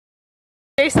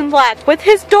Jason Black with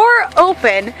his door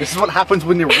open. This is what happens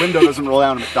when your window doesn't roll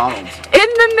down at McDonald's. In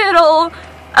the middle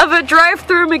of a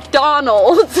drive-through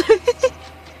McDonald's.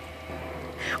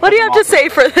 What do you have to say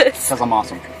for this? Because I'm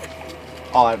awesome.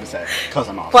 All I have to say. Because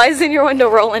I'm awesome. Why isn't your window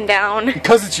rolling down?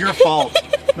 Because it's your fault.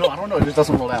 No, I don't know. It just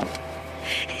doesn't roll down.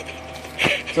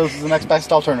 So this is the next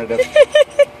best alternative.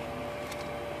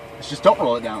 Just don't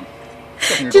roll it down.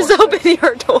 Just open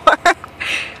your door.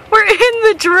 We're in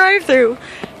the drive-thru,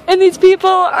 and these people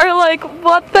are like,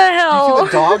 what the hell? You see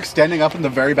the dog standing up in the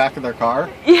very back of their car?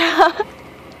 Yeah.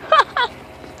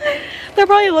 They're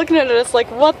probably looking at us like,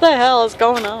 what the hell is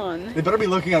going on? They better be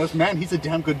looking at us, man, he's a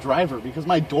damn good driver because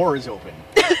my door is open.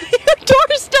 Your door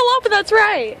is still open, that's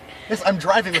right. Yes, I'm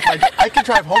driving with my I can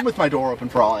drive home with my door open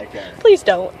for all I care. Please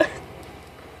don't.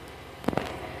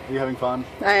 Are you having fun?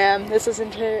 I am. This is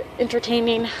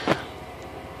entertaining.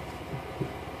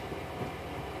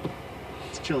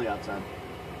 It's chilly outside.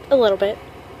 A little bit.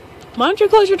 Why don't you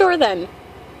close your door then?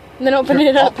 And then open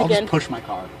it up I'll again. just push my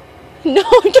car. No,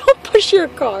 don't push your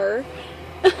car.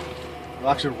 It'll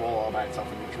actually roll all by itself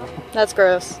in neutral. That's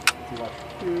gross.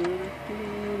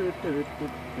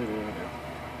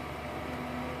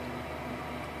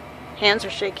 Hands are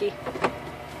shaky.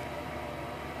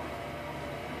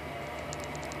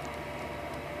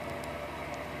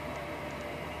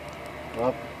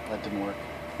 Well, that didn't work.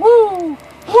 Woo!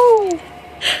 Woo!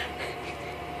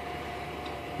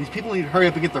 These people need to hurry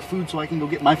up and get their food so I can go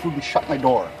get my food and shut my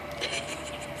door.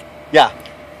 Yeah,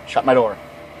 shut my door.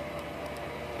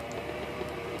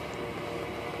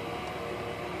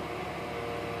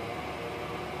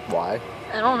 Why?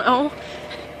 I don't know.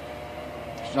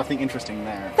 There's nothing interesting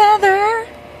there. Feather!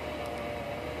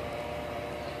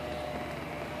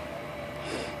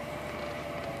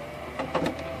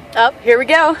 Up, here we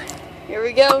go. Here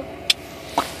we go.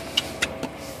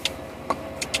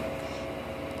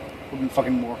 It would have been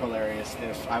fucking more hilarious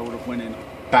if I would have went in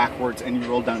backwards and you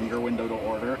rolled down your window to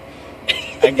order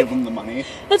and give them the money.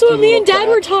 That's what me and Dad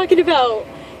were talking about.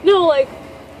 No, like,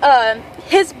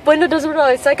 his window doesn't roll.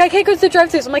 It's like, I can't go to the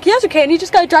drive-thru. I'm like, yes, you can. You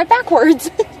just gotta drive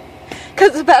backwards.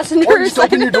 Because the passenger Or just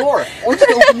open your door. Or just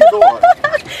open your door.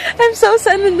 I'm so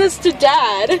sending this to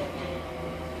Dad.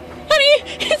 Honey,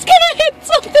 it's gonna hit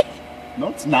something. No,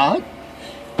 it's not.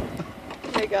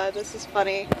 Oh my god, this is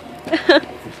funny.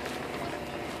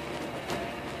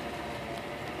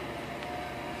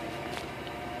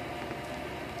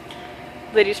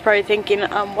 Lydia's probably thinking,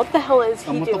 what the hell is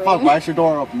he doing? What the fuck? Why is your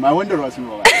door open? My window doesn't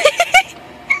roll down.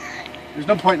 There's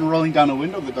no point in rolling down a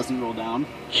window that doesn't roll down.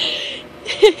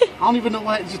 I don't even know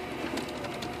why it just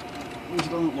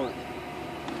doesn't work.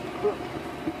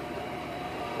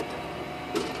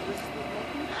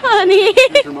 Honey!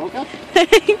 Here's your mocha?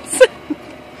 Thanks!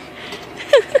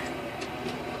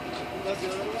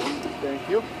 Thank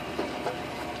you.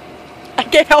 I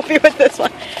can't help you with this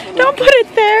one. Don't put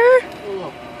it there!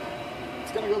 Oh,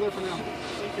 it's gonna go there for now.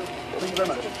 Thank you. Thank you very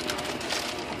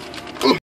much.